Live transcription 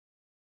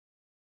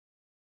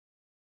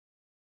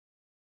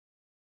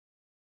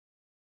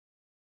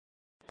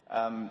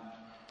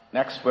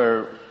Next,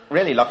 we're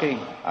really lucky,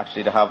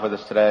 actually, to have with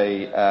us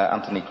today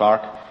Anthony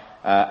Clarke.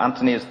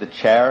 Anthony is the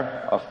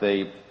chair of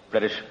the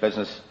British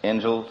Business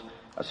Angels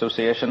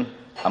Association,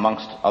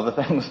 amongst other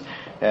things.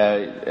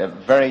 A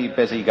very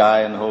busy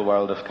guy in the whole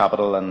world of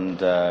capital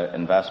and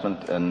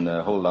investment in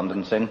the whole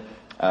London scene.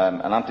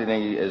 And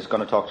Anthony is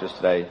going to talk to us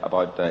today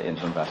about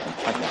angel investing.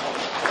 Thank you.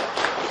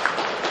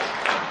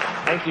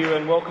 Thank you,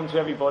 and welcome to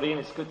everybody. And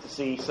it's good to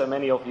see so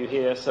many of you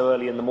here so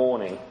early in the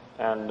morning.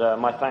 And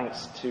my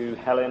thanks to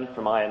Helen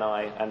from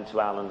INI and to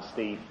Alan and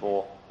Steve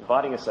for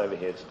inviting us over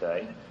here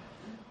today.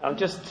 And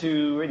just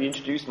to really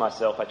introduce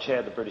myself, I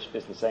chair the British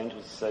Business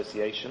Angels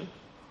Association.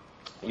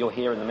 You'll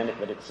hear in a minute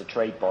that it's a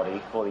trade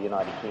body for the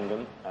United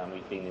Kingdom, and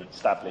we've been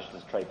established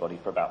as a trade body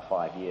for about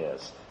 5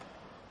 years.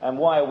 And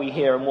why are we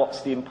here, and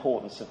what's the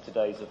importance of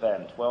today's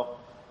event? Well,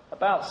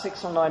 about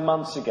 6 or 9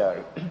 months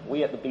ago,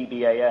 we at the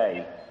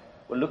BBAA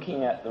were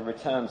looking at the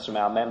returns from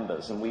our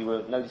members, and we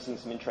were noticing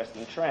some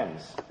interesting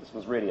trends. This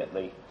was really at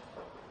the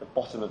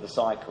bottom of the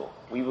cycle.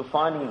 We were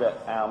finding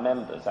that our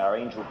members, our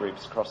angel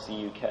groups across the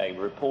UK,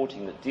 were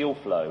reporting that deal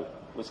flow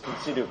was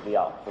considerably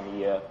up from the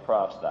year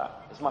prior to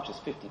that, as much as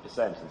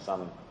 50% in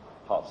some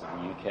parts of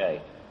the UK.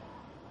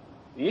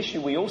 The issue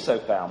we also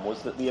found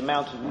was that the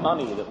amount of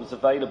money that was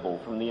available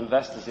from the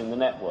investors in the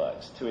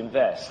networks to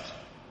invest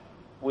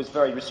was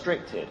very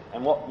restricted,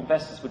 and what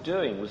investors were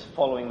doing was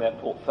following their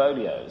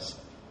portfolios.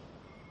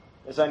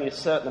 There's only a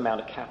certain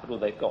amount of capital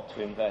they've got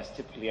to invest.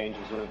 Typically,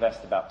 angels will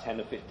invest about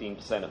 10 or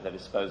 15% of their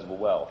disposable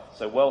wealth.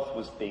 So wealth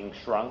was being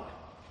shrunk.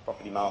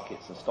 Property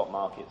markets and stock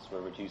markets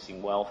were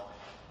reducing wealth.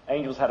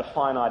 Angels had a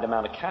finite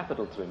amount of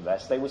capital to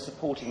invest. They were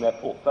supporting their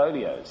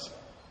portfolios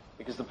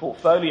because the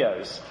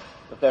portfolios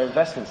of their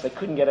investments, they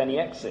couldn't get any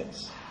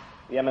exits.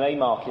 The M&A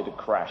market had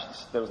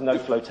crashed. There was no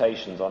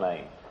flotations on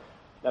AIM.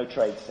 No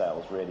trade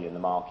sales, really, in the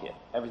market.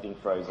 Everything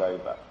froze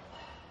over.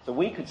 So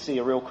we could see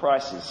a real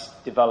crisis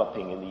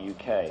developing in the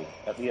UK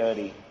at the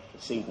early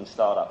seed and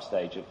start-up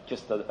stage of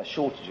just a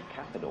shortage of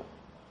capital.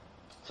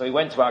 So we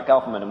went to our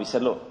government and we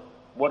said, look,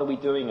 what are we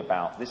doing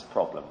about this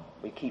problem?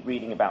 We keep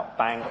reading about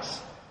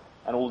banks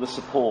and all the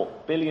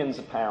support, billions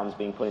of pounds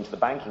being put into the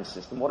banking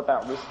system. What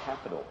about risk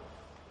capital?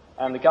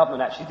 And the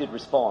government actually did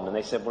respond, and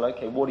they said, well,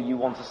 OK, what do you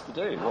want us to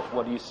do?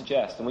 What do you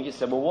suggest? And we just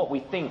said, well, what we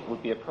think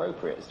would be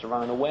appropriate is to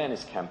run an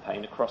awareness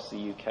campaign across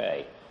the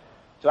UK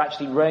to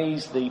actually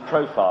raise the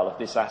profile of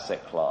this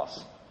asset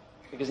class,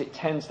 because it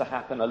tends to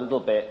happen a little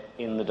bit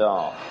in the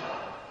dark.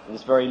 And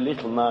there's very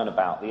little known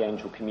about the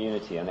angel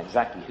community and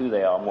exactly who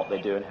they are and what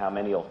they do and how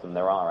many of them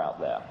there are out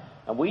there.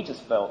 And we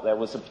just felt there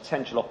was a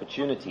potential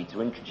opportunity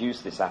to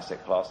introduce this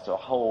asset class to a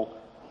whole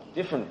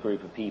different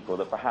group of people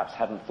that perhaps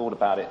hadn't thought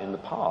about it in the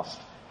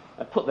past,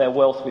 and put their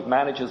wealth with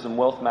managers and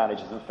wealth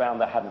managers and found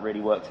that hadn't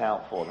really worked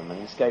out for them,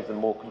 and this gave them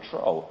more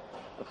control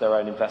of their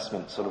own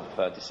investment sort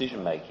of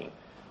decision making.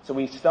 So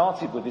we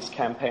started with this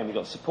campaign. We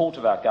got support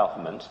of our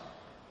government.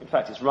 In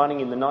fact, it's running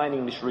in the 9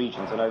 English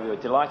regions, and we're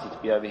delighted to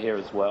be over here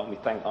as well. And we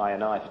thank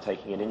INI for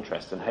taking an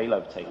interest and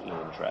Halo for taking an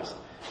interest,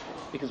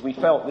 because we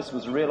felt this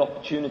was a real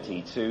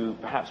opportunity to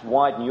perhaps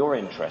widen your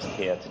interest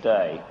here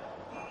today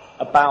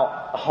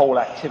about the whole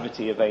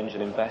activity of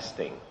angel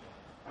investing.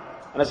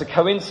 And as a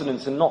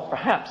coincidence, and not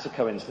perhaps a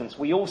coincidence,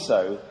 we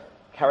also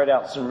carried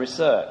out some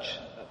research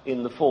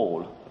in the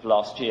fall of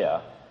last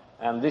year.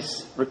 And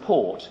this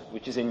report,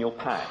 which is in your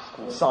pack,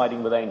 called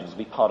Siding with Angels, will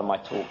be part of my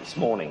talk this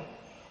morning.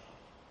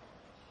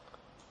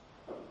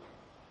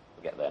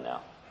 We'll get there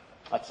now.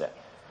 That's it.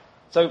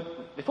 So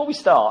before we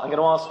start, I'm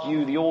going to ask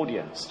you, the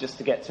audience, just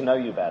to get to know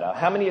you better.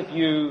 How many of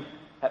you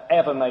have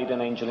ever made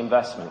an angel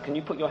investment? Can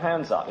you put your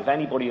hands up if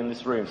anybody in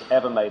this room has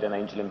ever made an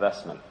angel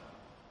investment?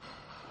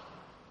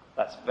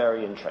 That's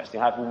very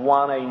interesting. I have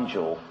one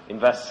angel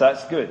investor. So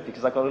that's good,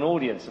 because I've got an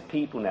audience of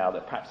people now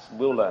that perhaps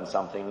will learn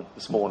something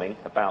this morning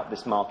about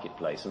this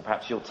marketplace, and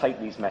perhaps you'll take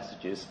these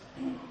messages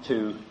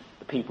to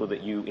the people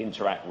that you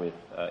interact with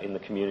in the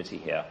community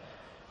here.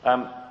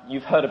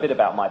 You've heard a bit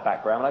about my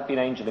background. I've been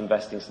angel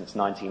investing since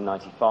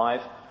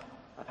 1995.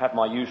 I've had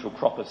my usual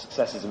crop of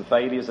successes and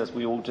failures, as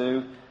we all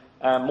do.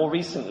 More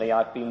recently,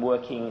 I've been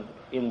working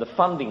in the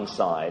funding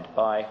side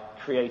by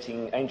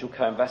creating angel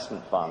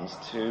co-investment funds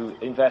to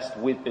invest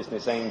with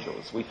business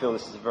angels. We feel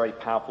this is a very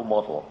powerful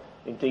model.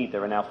 Indeed,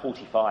 there are now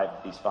 45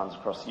 of these funds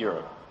across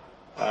Europe.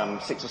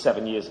 6 or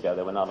 7 years ago,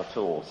 there were none at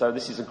all. So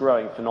this is a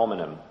growing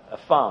phenomenon, a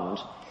fund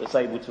that's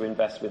able to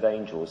invest with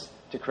angels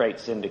to create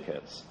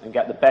syndicates and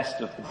get the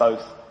best of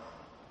both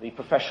the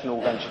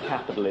professional venture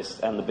capitalists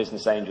and the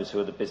business angels who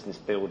are the business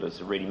builders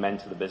who really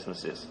mentor the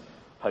businesses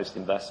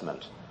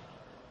post-investment.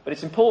 But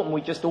it's important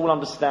we just all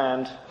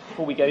understand,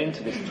 before we get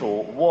into this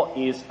talk, what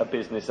is a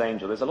business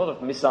angel? There's a lot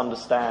of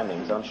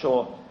misunderstandings. I'm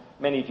sure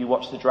many of you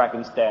watch The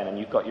Dragon's Den and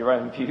you've got your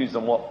own views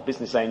on what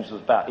business angels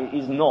is about. It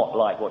is not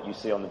like what you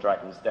see on The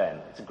Dragon's Den.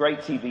 It's a great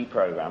TV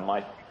program.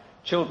 My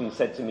children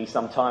said to me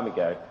some time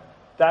ago,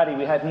 Daddy,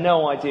 we had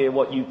no idea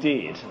what you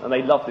did, and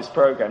they love this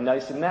program. Now,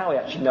 they said, now we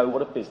actually know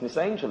what a business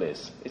angel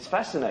is. It's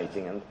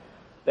fascinating, and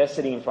they're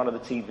sitting in front of the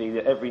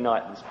TV every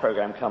night this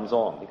program comes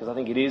on, because I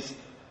think it is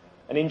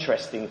an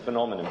interesting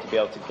phenomenon to be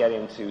able to get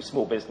into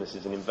small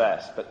businesses and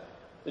invest. But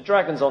the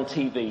dragons on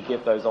TV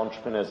give those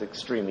entrepreneurs an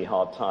extremely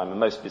hard time, and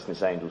most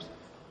business angels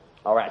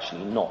are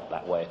actually not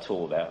that way at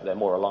all. They're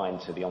more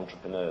aligned to the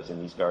entrepreneurs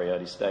in these very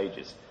early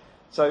stages.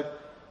 So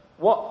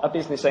what a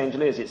business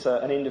angel is, it's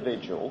an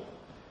individual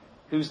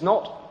who's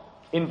not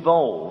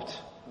involved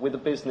with a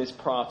business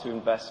prior to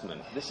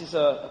investment. This is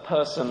a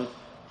person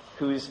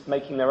who is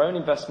making their own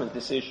investment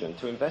decision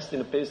to invest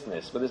in a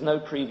business where there's no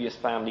previous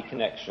family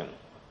connection.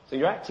 So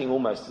you're acting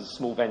almost as a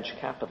small venture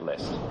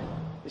capitalist.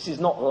 This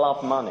is not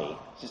love money.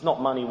 This is not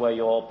money where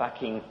you're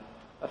backing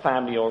a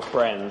family or a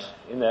friend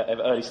in the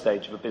early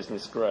stage of a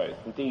business growth.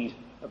 Indeed,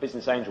 a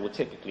business angel will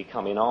typically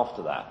come in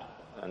after that.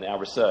 And our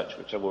research,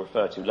 which I will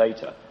refer to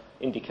later,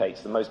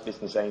 indicates that most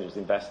business angels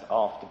invest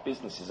after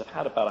businesses have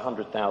had about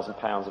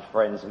 £100,000 of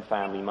friends and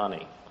family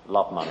money,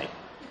 love money.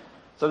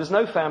 So there's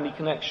no family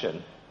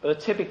connection. But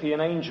typically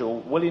an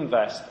angel will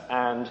invest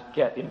and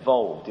get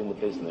involved in the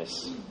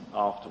business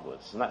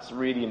afterwards. And that's a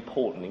really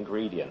important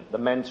ingredient, the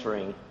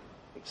mentoring,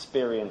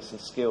 experience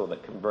and skill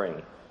that can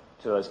bring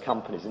to those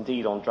companies.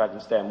 Indeed, on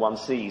Dragon's Den, one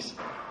sees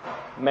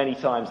many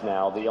times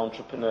now the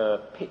entrepreneur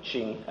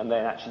pitching and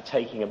then actually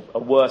taking a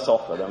worse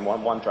offer than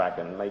one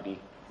dragon, maybe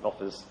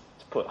offers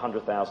to put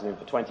 100,000 in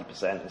for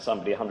 20% and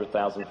somebody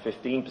 100,000 for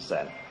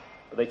 15%.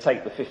 But they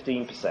take the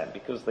 15%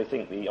 because they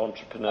think the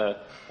entrepreneur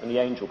and the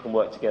angel can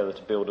work together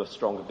to build a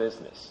stronger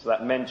business. So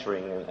that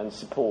mentoring and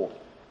support,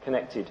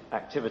 connected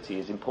activity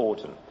is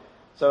important.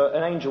 So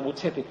an angel will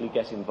typically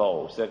get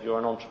involved. So if you're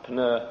an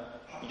entrepreneur,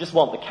 you just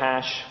want the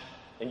cash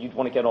and you'd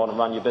want to get on and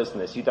run your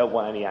business. You don't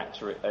want any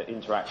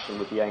interaction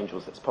with the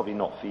angels. That's probably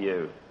not for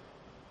you.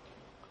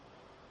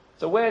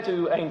 So where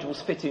do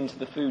angels fit into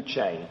the food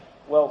chain?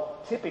 Well,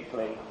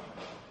 typically,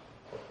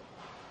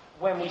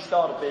 when we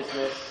start a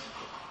business,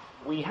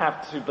 we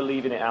have to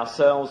believe in it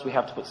ourselves. We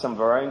have to put some of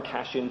our own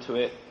cash into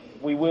it.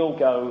 We will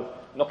go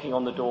knocking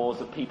on the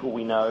doors of people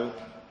we know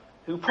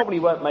who probably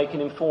won't make an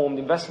informed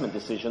investment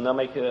decision. They'll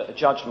make a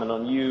judgment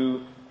on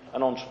you,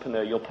 an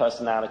entrepreneur, your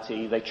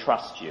personality. They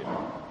trust you.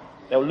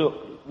 They'll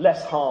look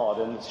less hard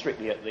and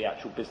strictly at the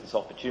actual business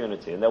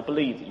opportunity, and they'll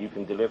believe that you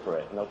can deliver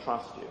it, and they'll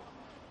trust you.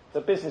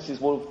 So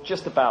businesses will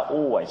just about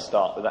always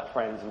start with that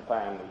friends and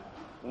family,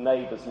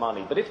 neighbours'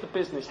 money. But if the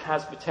business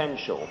has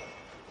potential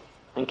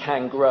and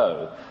can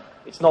grow,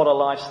 it's not a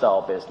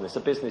lifestyle business,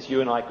 a business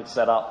you and I could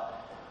set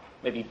up,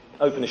 maybe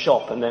open a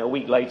shop, and then a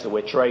week later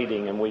we're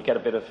trading and we get a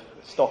bit of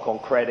stock on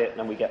credit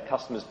and we get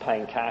customers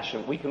paying cash,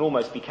 and we can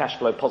almost be cash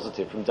flow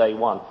positive from day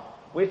one.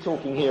 We're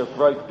talking here of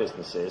growth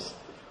businesses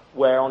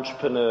where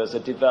entrepreneurs are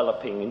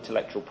developing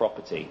intellectual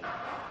property.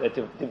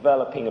 They're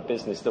developing a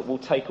business that will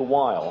take a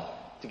while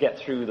to get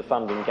through the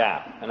funding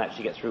gap and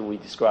actually get through, we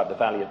describe, the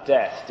valley of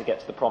death to get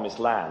to the promised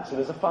land. So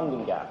there's a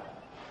funding gap.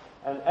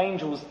 And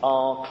angels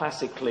are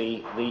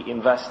classically the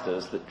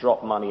investors that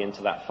drop money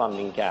into that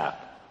funding gap,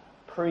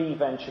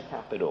 pre-venture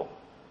capital.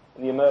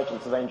 And the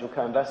emergence of angel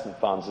co-investment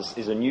funds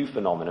is a new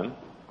phenomenon.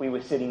 If we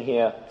were sitting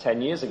here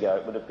 10 years ago,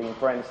 it would have been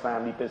friends,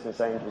 family, business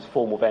angels,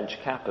 formal venture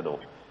capital.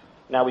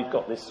 Now we've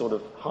got this sort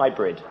of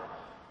hybrid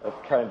of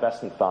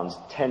co-investment funds,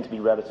 tend to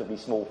be relatively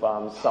small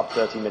funds, sub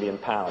 £30 million,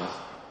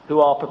 who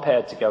are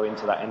prepared to go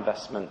into that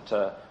investment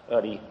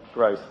early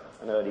growth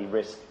and early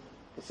risk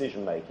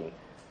decision making.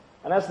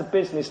 And as the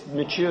business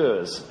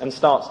matures and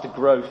starts to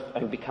grow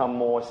and become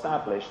more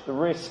established, the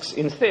risks,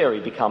 in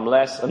theory, become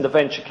less, and the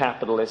venture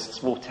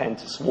capitalists will tend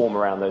to swarm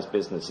around those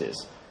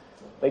businesses.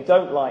 They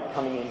don't like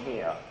coming in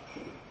here.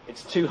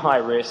 It's too high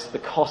risk, the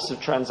costs of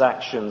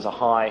transactions are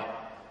high,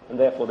 and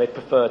therefore they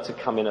prefer to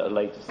come in at a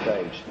later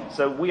stage.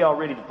 So we are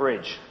really the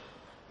bridge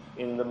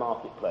in the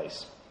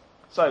marketplace.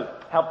 So,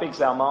 how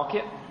big's our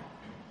market?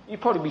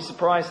 You'd probably be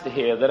surprised to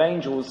hear that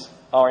angels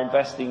are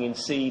investing in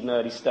seed and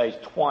early stage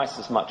twice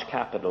as much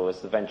capital as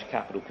the venture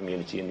capital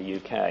community in the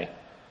UK.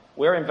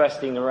 We're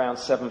investing around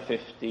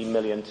 750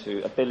 million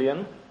to $1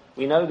 billion.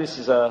 We know this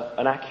is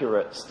an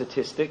accurate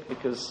statistic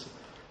because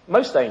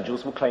most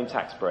angels will claim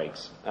tax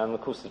breaks. And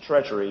of course the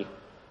Treasury,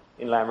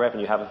 Inland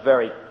Revenue, have a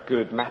very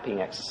good mapping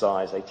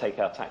exercise. They take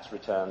our tax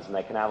returns and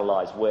they can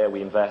analyse where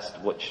we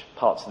invest, which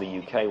parts of the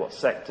UK, what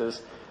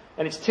sectors.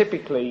 And it's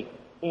typically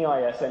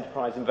EIS,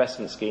 Enterprise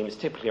Investment Scheme, is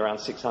typically around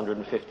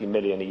 650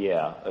 million a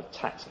year of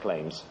tax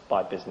claims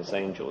by business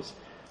angels.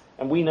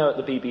 And we know at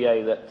the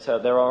BBAA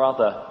that there are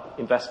other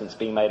investments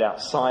being made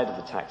outside of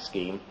the tax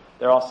scheme.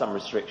 There are some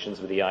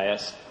restrictions with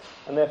EIS,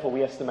 and therefore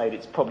we estimate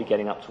it's probably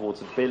getting up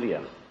towards $1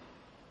 billion.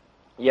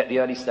 Yet the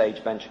early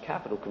stage venture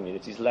capital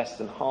community is less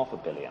than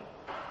 $500 million.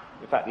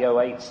 In fact, the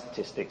 2008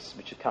 statistics,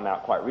 which have come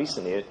out quite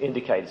recently,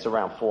 indicate it's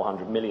around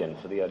 400 million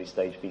for the early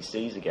stage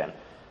VCs again.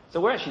 So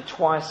we're actually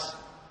twice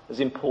as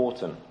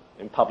important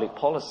in public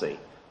policy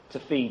to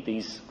feed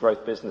these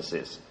growth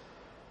businesses.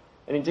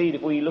 And indeed,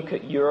 if we look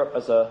at Europe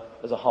as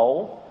a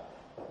whole,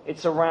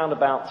 it's around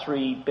about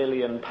 £3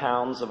 billion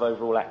of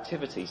overall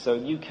activity. So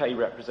UK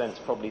represents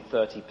probably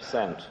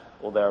 30%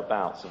 or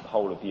thereabouts of the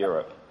whole of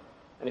Europe.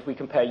 And if we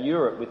compare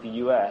Europe with the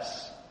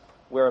US,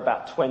 we're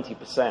about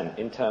 20%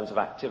 in terms of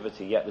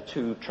activity, yet the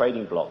two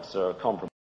trading blocks are comparable.